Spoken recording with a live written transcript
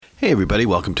Hey everybody,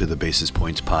 welcome to the Basis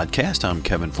Points Podcast. I'm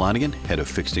Kevin Flanagan, Head of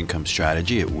Fixed Income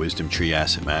Strategy at Wisdom Tree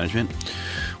Asset Management.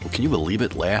 Well, can you believe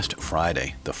it? Last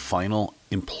Friday, the final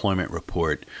employment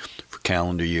report for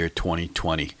calendar year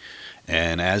 2020.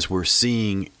 And as we're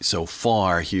seeing so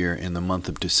far here in the month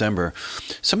of December,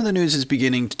 some of the news is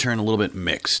beginning to turn a little bit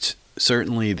mixed.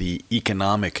 Certainly the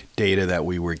economic data that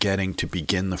we were getting to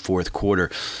begin the fourth quarter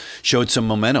showed some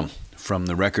momentum from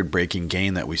the record-breaking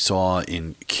gain that we saw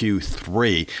in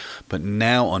Q3. But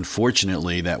now,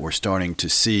 unfortunately, that we're starting to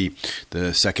see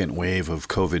the second wave of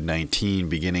COVID-19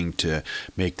 beginning to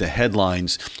make the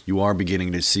headlines, you are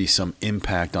beginning to see some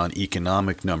impact on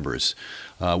economic numbers.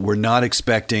 We're not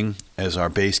expecting, as our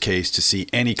base case, to see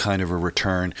any kind of a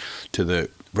return to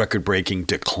the record-breaking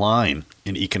decline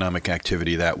in economic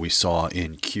activity that we saw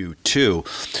in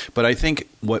Q2. But I think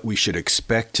what we should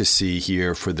expect to see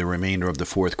here for the remainder of the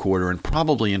fourth quarter and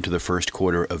probably into the first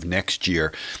quarter of next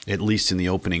year, at least in the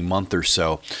opening month or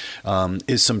so,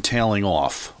 is some tailing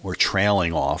off or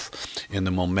trailing off in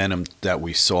the momentum that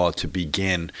we saw to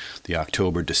begin the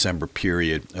October-December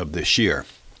period of this year.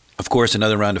 Of course,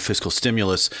 another round of fiscal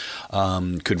stimulus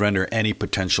could render any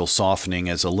potential softening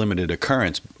as a limited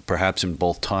occurrence, perhaps in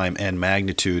both time and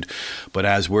magnitude. But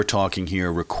as we're talking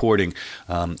here, recording,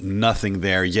 nothing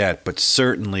there yet. But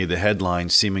certainly the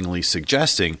headlines seemingly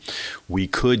suggesting we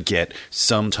could get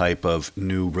some type of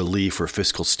new relief or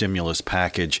fiscal stimulus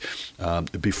package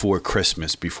before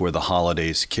Christmas, before the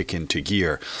holidays kick into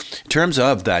gear. In terms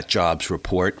of that jobs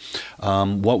report,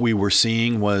 what we were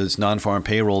seeing was non-farm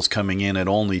payrolls coming in at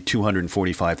only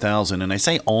 245,000. And I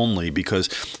say only because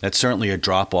that's certainly a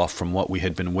drop-off from what we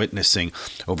had been witnessing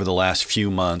over the last few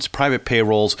months. Private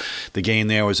payrolls, the gain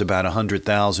there was about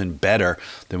 100,000 better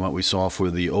than what we saw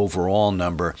for the overall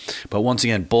number. But once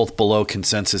again, both below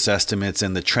consensus estimates,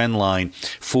 and the trend line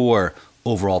for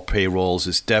overall payrolls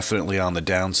is definitely on the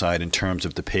downside in terms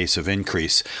of the pace of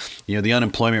increase. You know, the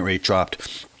unemployment rate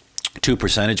dropped 2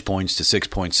 percentage points to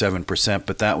 6.7%,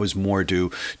 but that was more due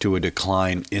to a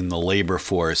decline in the labor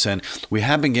force. And we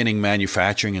have been getting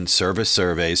manufacturing and service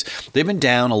surveys. They've been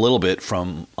down a little bit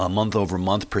from a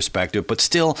month-over-month perspective, but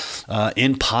still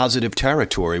in positive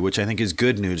territory, which I think is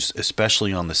good news,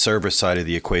 especially on the service side of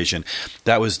the equation.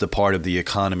 That was the part of the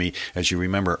economy, as you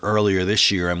remember, earlier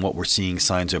this year, and what we're seeing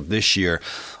signs of this year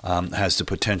has the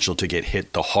potential to get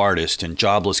hit the hardest. And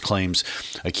jobless claims,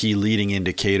 a key leading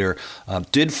indicator,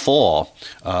 did fall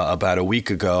about a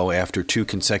week ago after 2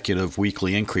 consecutive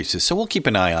weekly increases. So we'll keep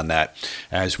an eye on that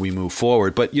as we move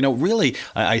forward. But, you know, really,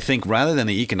 I think rather than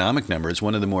the economic numbers,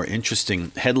 one of the more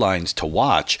interesting headlines to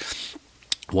watch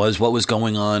was what was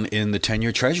going on in the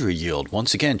 10-year Treasury yield.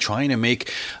 Once again, trying to make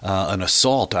an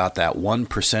assault at that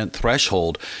 1%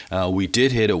 threshold. We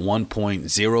did hit at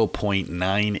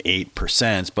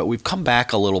 0.98%, but we've come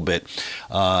back a little bit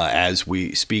as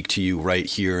we speak to you right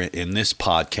here in this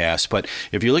podcast. But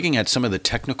if you're looking at some of the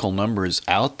technical numbers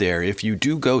out there, if you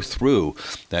do go through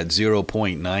that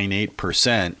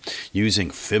 0.98%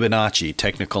 using Fibonacci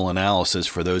technical analysis,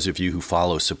 for those of you who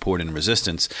follow support and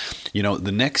resistance, you know,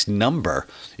 the next number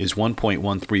is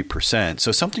 1.13%.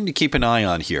 So something to keep an eye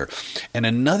on here. And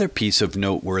another piece of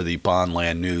noteworthy bond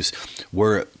land news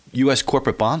were U.S.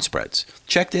 corporate bond spreads.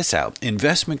 Check this out.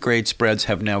 Investment grade spreads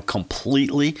have now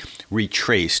completely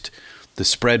retraced the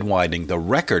spread widening, the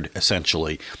record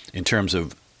essentially in terms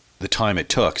of the time it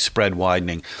took, spread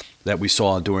widening that we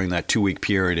saw during that 2-week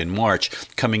period in March,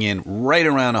 coming in right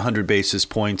around 100 basis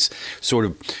points, sort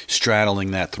of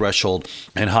straddling that threshold,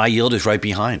 and high yield is right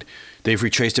behind. They've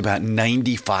retraced about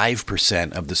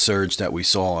 95% of the surge that we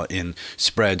saw in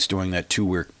spreads during that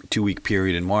two-week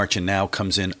period in March, and now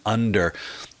comes in under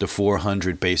the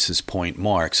 400 basis point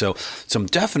mark. So some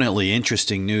definitely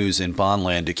interesting news in bond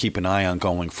land to keep an eye on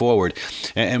going forward.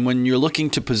 And when you're looking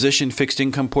to position fixed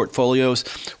income portfolios,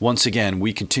 once again,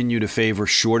 we continue to favor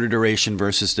shorter duration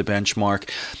versus the benchmark.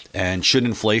 And should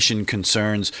inflation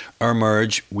concerns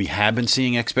emerge, we have been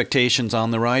seeing expectations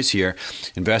on the rise here.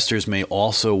 Investors may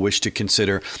also wish to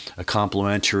consider a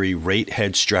complementary rate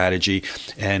hedge strategy,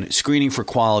 and screening for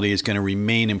quality is going to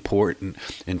remain important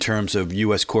in terms of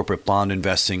U.S. corporate bond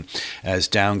investing, as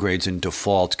downgrades and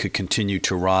defaults could continue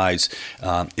to rise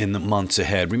in the months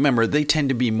ahead. Remember, they tend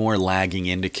to be more lagging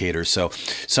indicators, so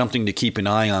something to keep an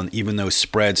eye on. Even though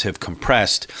spreads have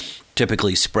compressed,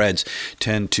 typically spreads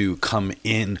tend to come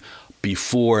in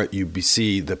before you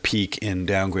see the peak in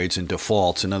downgrades and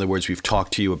defaults. In other words, we've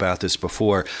talked to you about this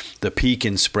before. The peak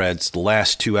in spreads, the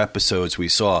last 2 episodes we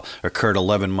saw, occurred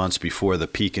 11 months before the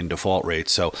peak in default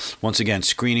rates. So once again,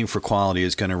 screening for quality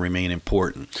is going to remain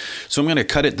important. So I'm going to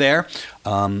cut it there.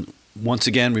 Once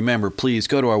again, remember, please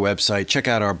go to our website, check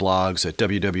out our blogs at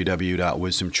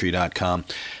www.wisdomtree.com.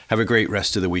 Have a great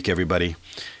rest of the week, everybody.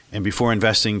 And before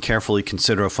investing, carefully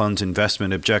consider a fund's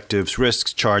investment objectives,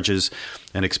 risks, charges,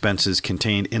 and expenses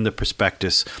contained in the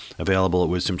prospectus available at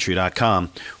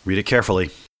wisdomtree.com. Read it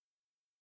carefully.